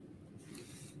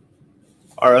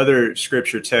Our other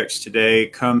scripture text today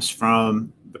comes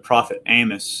from the prophet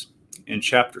Amos in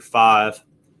chapter 5,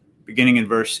 beginning in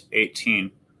verse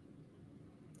 18.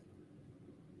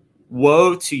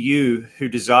 Woe to you who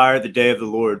desire the day of the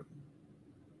Lord.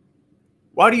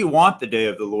 Why do you want the day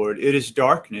of the Lord? It is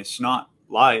darkness, not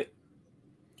light.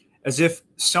 As if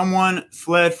someone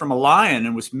fled from a lion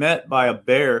and was met by a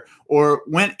bear, or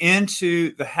went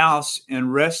into the house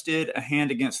and rested a hand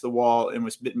against the wall and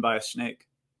was bitten by a snake.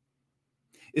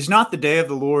 Is not the day of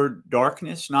the Lord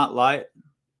darkness, not light,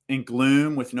 and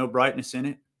gloom with no brightness in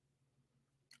it?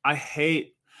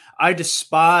 I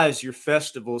despise your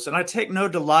festivals, and I take no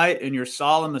delight in your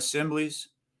solemn assemblies.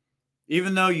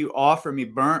 Even though you offer me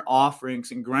burnt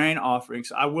offerings and grain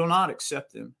offerings, I will not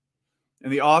accept them.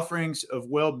 And the offerings of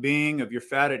well-being of your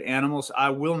fatted animals, I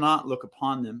will not look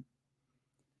upon them.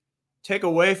 Take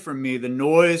away from me the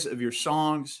noise of your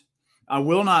songs. I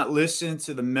will not listen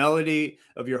to the melody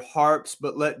of your harps,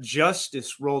 but let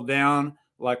justice roll down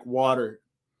like water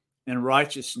and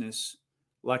righteousness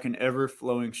like an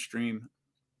ever-flowing stream.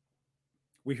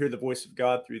 We hear the voice of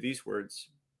God through these words.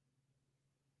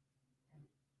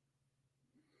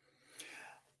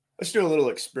 Let's do a little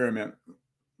experiment.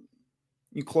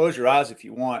 You close your eyes if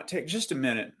you want. Take just a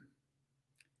minute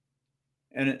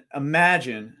and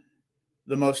imagine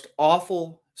the most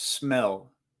awful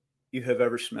smell you have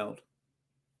ever smelled.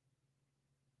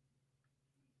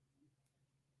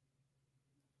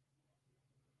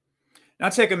 Now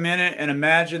take a minute and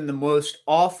imagine the most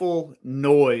awful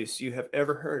noise you have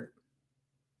ever heard.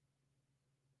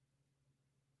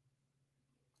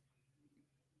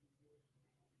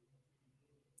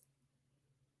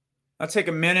 Now take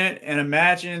a minute and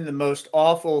imagine the most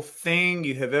awful thing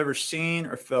you have ever seen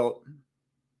or felt.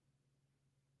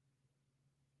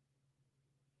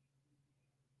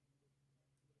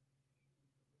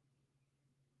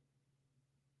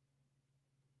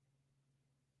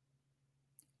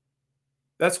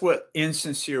 That's what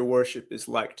insincere worship is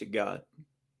like to God.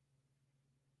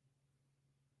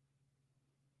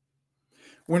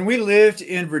 When we lived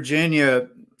in Virginia,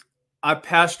 I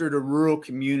pastored a rural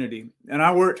community, and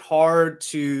I worked hard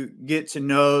to get to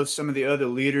know some of the other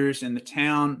leaders in the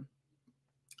town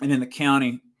and in the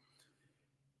county.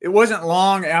 It wasn't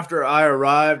long after I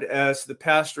arrived as the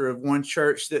pastor of one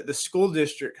church that the school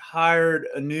district hired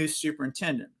a new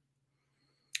superintendent.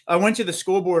 I went to the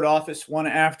school board office one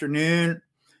afternoon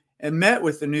and met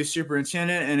with the new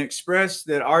superintendent and expressed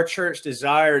that our church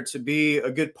desired to be a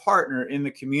good partner in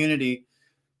the community.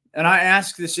 And I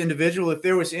asked this individual if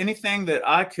there was anything that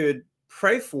I could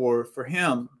pray for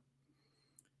him.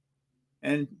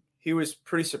 And he was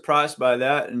pretty surprised by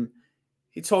that. And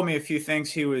he told me a few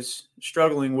things he was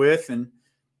struggling with. And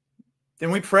then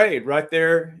we prayed right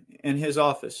there in his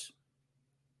office.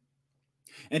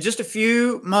 And just a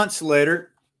few months later,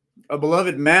 a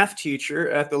beloved math teacher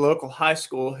at the local high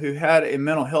school who had a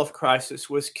mental health crisis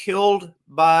was killed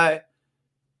by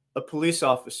a police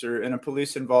officer in a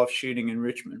police-involved shooting in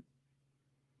Richmond.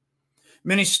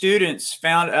 Many students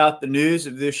found out the news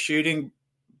of this shooting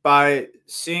by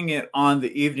seeing it on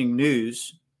the evening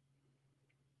news.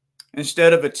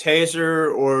 Instead of a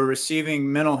taser or receiving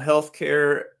mental health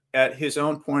care at his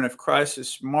own point of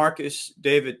crisis, Marcus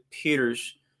David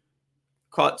Peters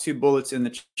caught 2 bullets in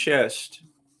the chest.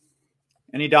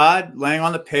 And he died laying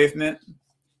on the pavement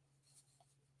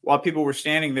while people were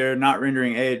standing there not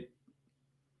rendering aid.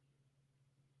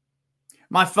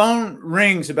 My phone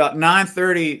rings about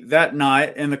 9:30 that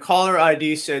night, and the caller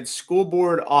ID said school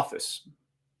board office.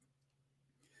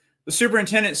 The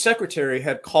superintendent's secretary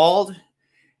had called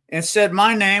and said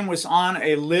my name was on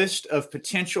a list of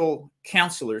potential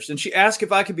counselors. And she asked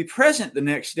if I could be present the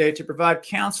next day to provide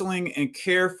counseling and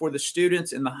care for the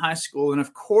students in the high school. And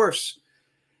of course,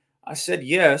 I said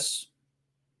yes.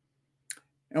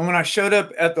 And when I showed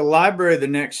up at the library the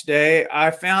next day,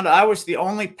 I found I was the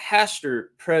only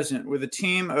pastor present with a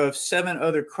team of 7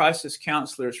 other crisis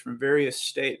counselors from various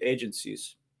state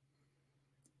agencies.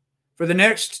 For the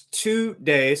next 2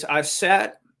 days, I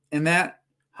sat in that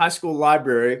high school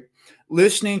library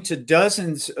listening to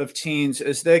dozens of teens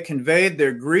as they conveyed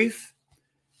their grief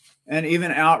and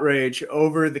even outrage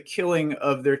over the killing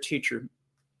of their teacher.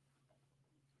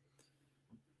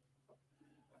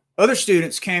 Other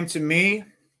students came to me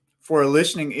for a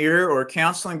listening ear or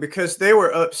counseling because they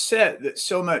were upset that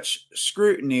so much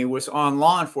scrutiny was on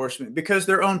law enforcement because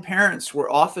their own parents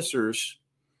were officers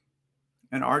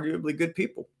and arguably good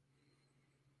people.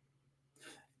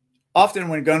 Often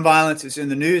when gun violence is in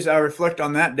the news, I reflect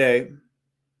on that day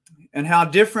and how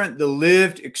different the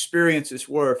lived experiences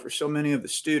were for so many of the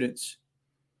students.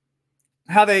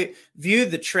 how they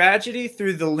viewed the tragedy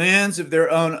through the lens of their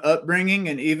own upbringing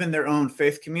and even their own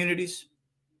faith communities.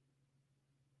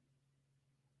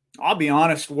 I'll be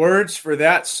honest, words for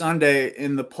that Sunday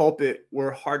in the pulpit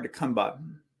were hard to come by.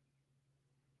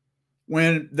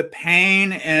 When the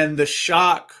pain and the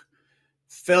shock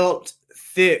felt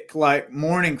thick like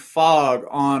morning fog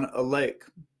on a lake.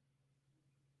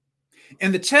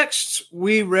 In the texts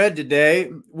we read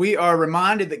today, we are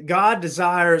reminded that God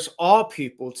desires all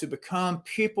people to become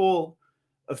people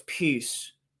of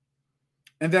peace.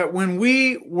 And that when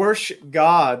we worship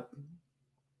God,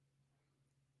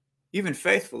 even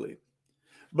faithfully,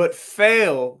 but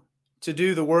fail to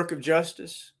do the work of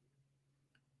justice,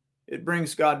 it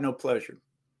brings God no pleasure.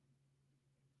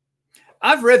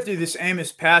 I've read through this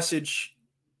Amos passage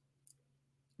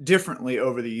differently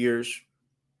over the years.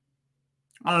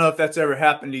 I don't know if that's ever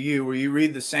happened to you, where you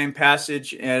read the same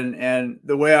passage and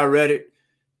the way I read it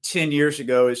 10 years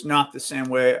ago is not the same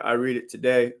way I read it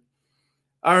today.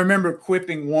 I remember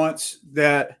quipping once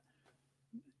that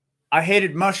I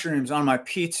hated mushrooms on my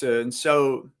pizza, and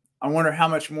so I wonder how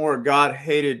much more God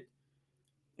hated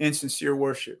insincere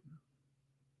worship.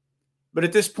 But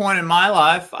at this point in my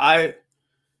life, I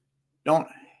don't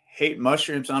hate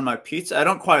mushrooms on my pizza. I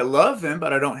don't quite love them,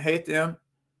 but I don't hate them.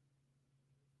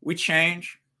 We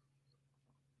change.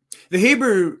 The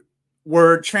Hebrew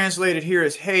word translated here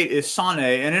as hate is sonne,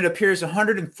 and it appears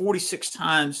 146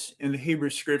 times in the Hebrew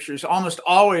scriptures, almost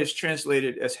always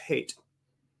translated as hate.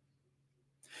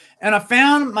 And I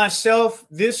found myself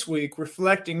this week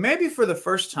reflecting, maybe for the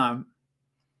first time,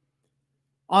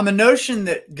 on the notion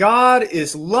that God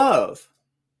is love.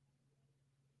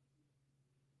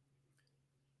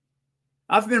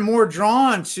 I've been more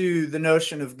drawn to the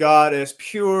notion of God as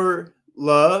pure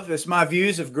love, as my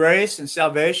views of grace and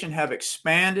salvation have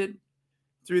expanded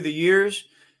through the years.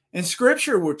 In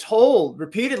Scripture, we're told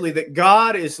repeatedly that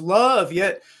God is love,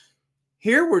 yet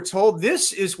here we're told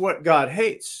this is what God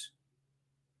hates.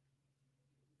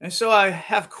 And so I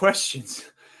have questions.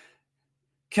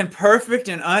 Can perfect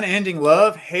and unending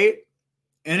love hate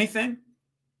anything?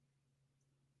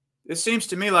 It seems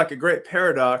to me like a great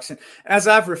paradox. And as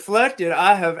I've reflected,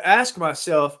 I have asked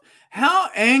myself, how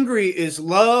angry is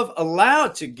love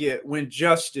allowed to get when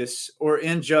justice or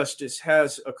injustice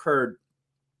has occurred?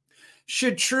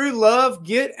 Should true love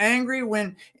get angry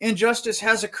when injustice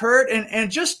has occurred?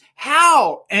 And just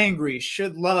how angry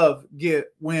should love get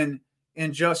when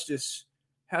injustice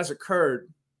has occurred?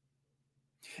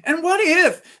 And what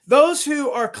if those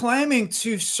who are claiming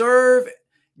to serve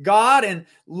God and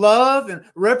love and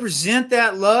represent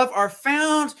that love are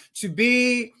found to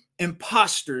be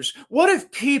imposters? What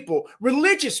if people,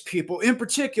 religious people in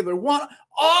particular, want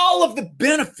all of the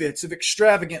benefits of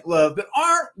extravagant love, but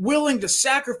aren't willing to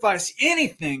sacrifice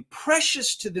anything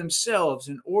precious to themselves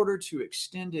in order to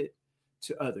extend it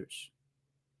to others?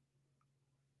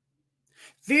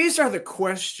 These are the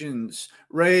questions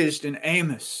raised in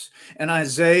Amos and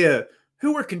Isaiah,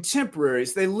 who were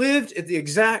contemporaries. They lived at the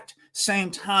exact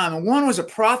same time. And one was a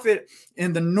prophet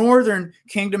in the northern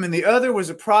kingdom, and the other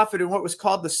was a prophet in what was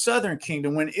called the southern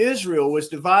kingdom, when Israel was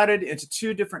divided into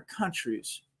two different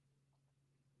countries.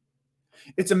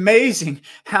 It's amazing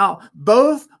how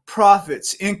both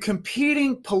prophets in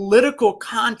competing political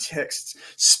contexts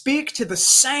speak to the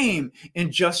same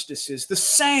injustices, the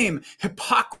same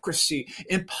hypocrisy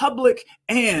in public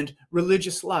and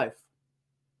religious life.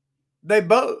 They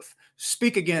both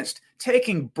speak against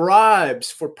taking bribes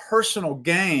for personal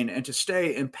gain and to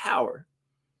stay in power.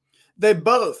 They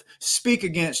both speak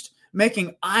against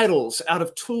making idols out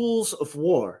of tools of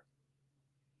war.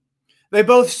 They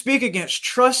both speak against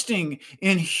trusting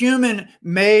in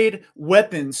human-made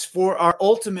weapons for our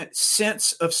ultimate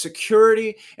sense of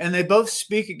security, and they both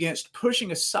speak against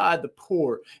pushing aside the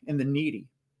poor and the needy.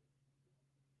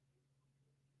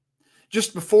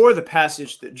 Just before the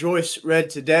passage that Joyce read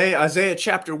today, Isaiah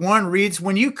chapter 1 reads,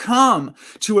 "When you come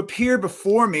to appear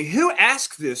before me, who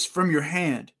asked this from your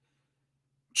hand?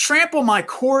 Trample my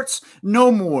courts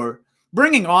no more.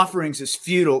 Bringing offerings is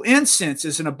futile. Incense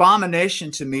is an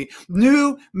abomination to me.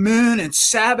 New moon and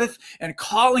Sabbath and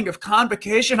calling of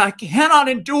convocation I cannot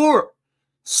endure.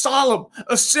 Solemn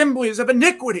assemblies of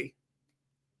iniquity.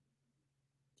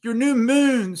 Your new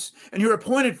moons and your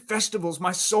appointed festivals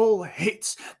my soul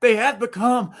hates. They have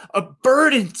become a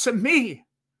burden to me.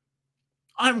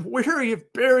 I'm weary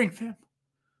of bearing them.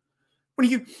 When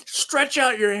you stretch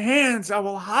out your hands, I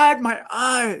will hide my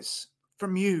eyes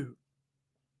from you.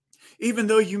 Even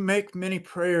though you make many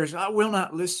prayers, I will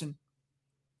not listen.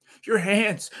 Your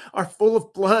hands are full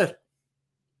of blood.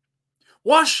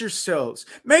 Wash yourselves,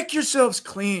 make yourselves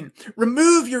clean.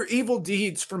 Remove your evil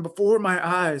deeds from before my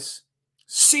eyes.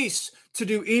 Cease to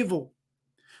do evil.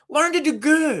 Learn to do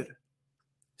good.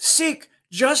 Seek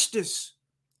justice.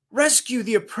 Rescue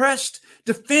the oppressed.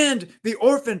 Defend the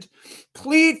orphaned.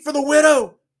 Plead for the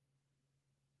widow.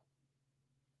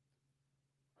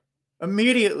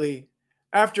 Immediately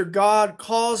after God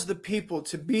calls the people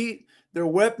to beat their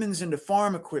weapons into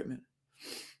farm equipment,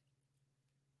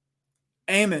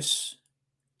 Amos,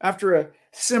 after a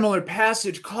similar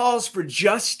passage, calls for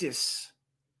justice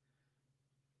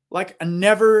like a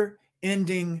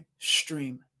never-ending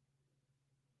stream.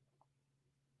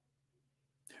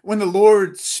 When the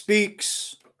Lord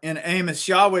speaks in Amos,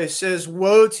 Yahweh says,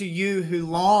 "Woe to you who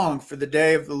long for the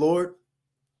day of the Lord."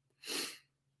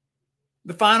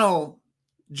 The final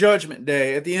judgment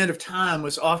day at the end of time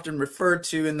was often referred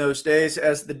to in those days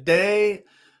as the day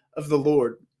of the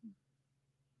Lord.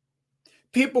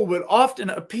 People would often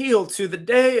appeal to the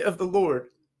day of the Lord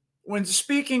when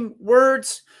speaking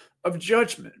words of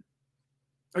judgment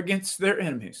against their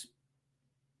enemies.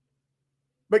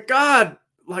 But God,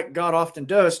 like God often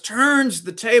does, turns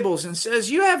the tables and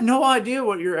says, "You have no idea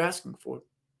what you're asking for.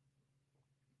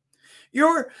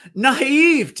 You're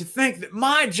naive to think that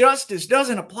my justice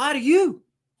doesn't apply to you."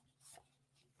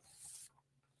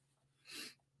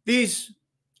 These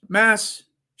mass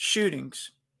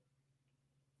shootings,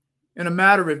 in a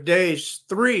matter of days,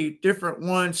 3 different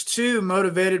ones, 2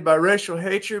 motivated by racial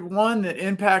hatred, 1 that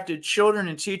impacted children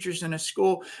and teachers in a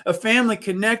school, a family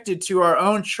connected to our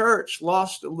own church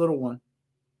lost a little one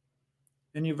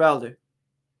in Uvalde.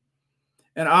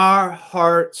 And our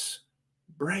hearts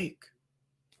break.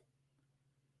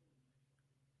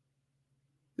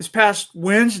 This past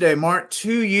Wednesday marked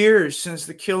 2 years since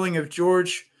the killing of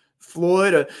George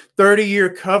Floyd, a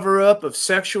 30-year cover-up of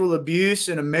sexual abuse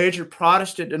in a major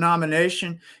Protestant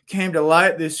denomination came to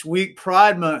light this week.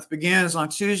 Pride Month begins on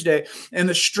Tuesday, and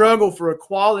the struggle for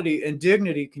equality and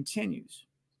dignity continues.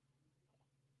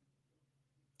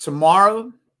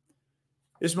 Tomorrow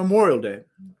is Memorial Day,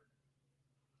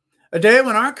 a day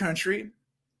when our country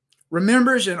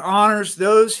remembers and honors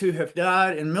those who have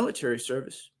died in military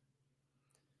service.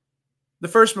 The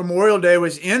first Memorial Day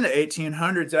was in the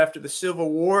 1800s after the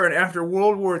Civil War, and after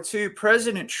World War II,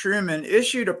 President Truman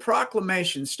issued a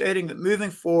proclamation stating that moving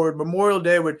forward, Memorial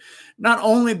Day would not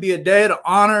only be a day to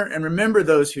honor and remember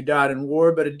those who died in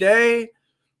war, but a day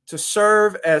to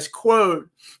serve as, quote,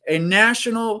 a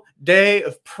national day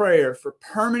of prayer for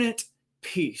permanent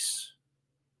peace.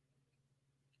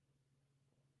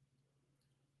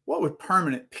 What would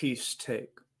permanent peace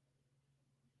take?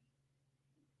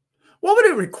 What would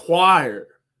it require?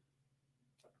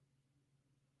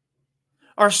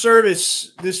 Our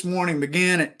service this morning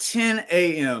began at 10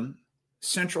 a.m.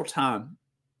 Central Time.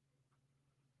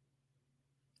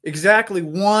 Exactly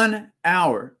 1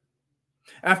 hour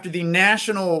after the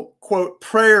national, quote,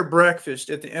 prayer breakfast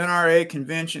at the NRA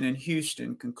convention in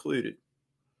Houston concluded.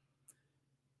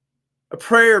 A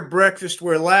prayer breakfast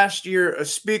where last year a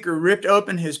speaker ripped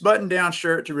open his button-down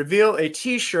shirt to reveal a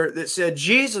t-shirt that said,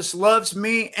 "Jesus loves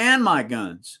me and my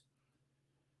guns,"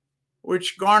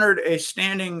 which garnered a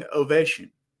standing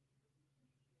ovation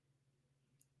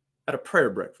at a prayer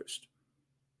breakfast.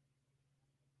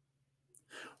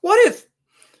 What if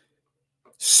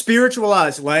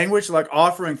spiritualized language like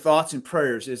offering thoughts and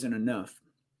prayers isn't enough?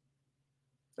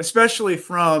 Especially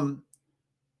from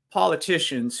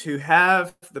politicians who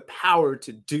have the power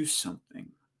to do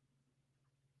something.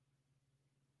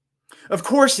 Of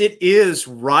course, it is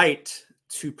right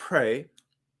to pray.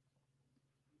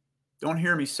 Don't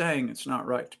hear me saying it's not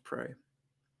right to pray.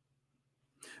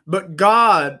 But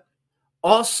God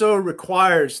also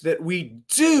requires that we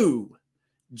do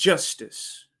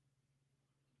justice.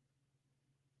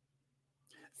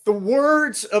 The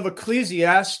words of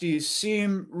Ecclesiastes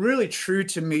seem really true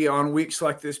to me on weeks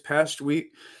like this past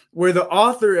week, where the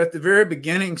author at the very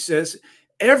beginning says,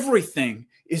 everything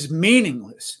is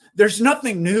meaningless. There's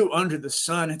nothing new under the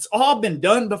sun. It's all been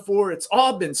done before. It's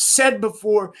all been said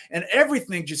before. And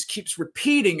everything just keeps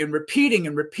repeating and repeating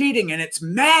and repeating. And it's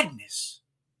madness.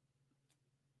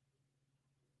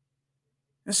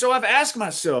 And so I've asked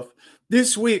myself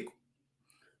this week,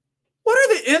 what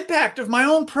are the impact of my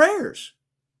own prayers?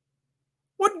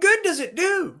 What good does it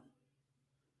do?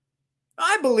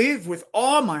 I believe with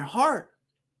all my heart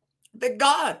that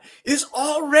God is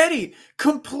already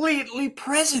completely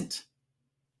present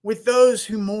with those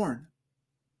who mourn,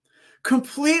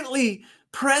 completely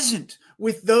present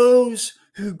with those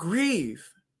who grieve.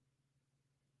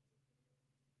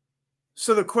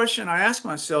 So the question I ask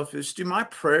myself is, do my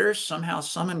prayers somehow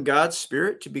summon God's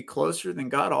Spirit to be closer than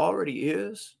God already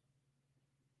is?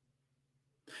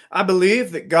 I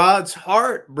believe that God's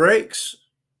heart breaks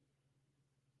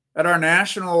at our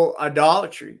national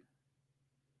idolatry?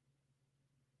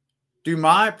 Do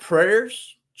my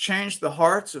prayers change the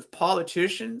hearts of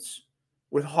politicians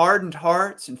with hardened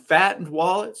hearts and fattened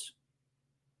wallets?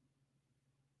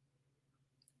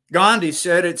 Gandhi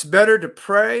said it's better to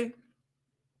pray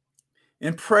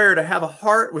in prayer to have a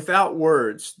heart without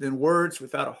words than words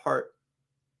without a heart.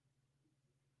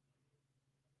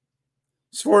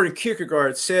 Søren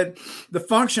Kierkegaard said, the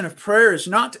function of prayer is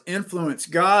not to influence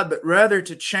God, but rather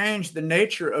to change the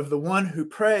nature of the one who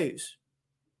prays.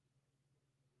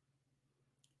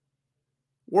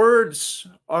 Words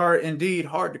are indeed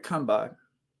hard to come by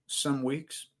some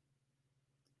weeks.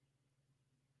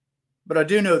 But I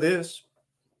do know this.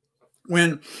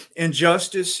 When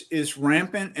injustice is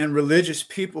rampant and religious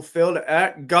people fail to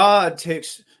act, God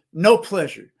takes no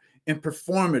pleasure in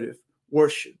performative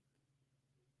worship.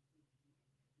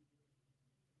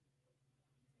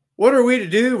 What are we to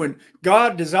do when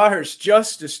God desires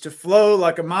justice to flow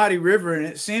like a mighty river and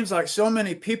it seems like so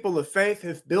many people of faith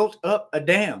have built up a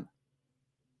dam?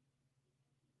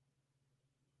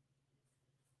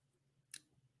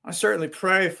 I certainly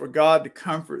pray for God to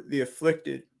comfort the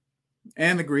afflicted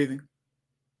and the grieving.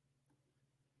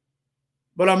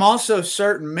 But I'm also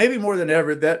certain, maybe more than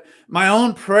ever, that my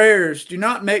own prayers do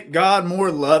not make God more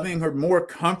loving or more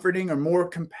comforting or more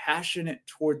compassionate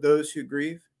toward those who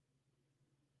grieve.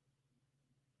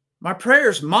 My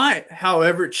prayers might,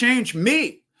 however, change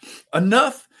me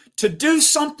enough to do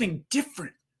something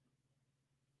different.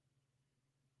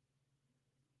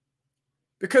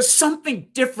 Because something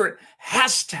different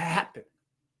has to happen.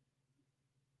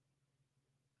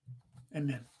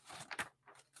 Amen.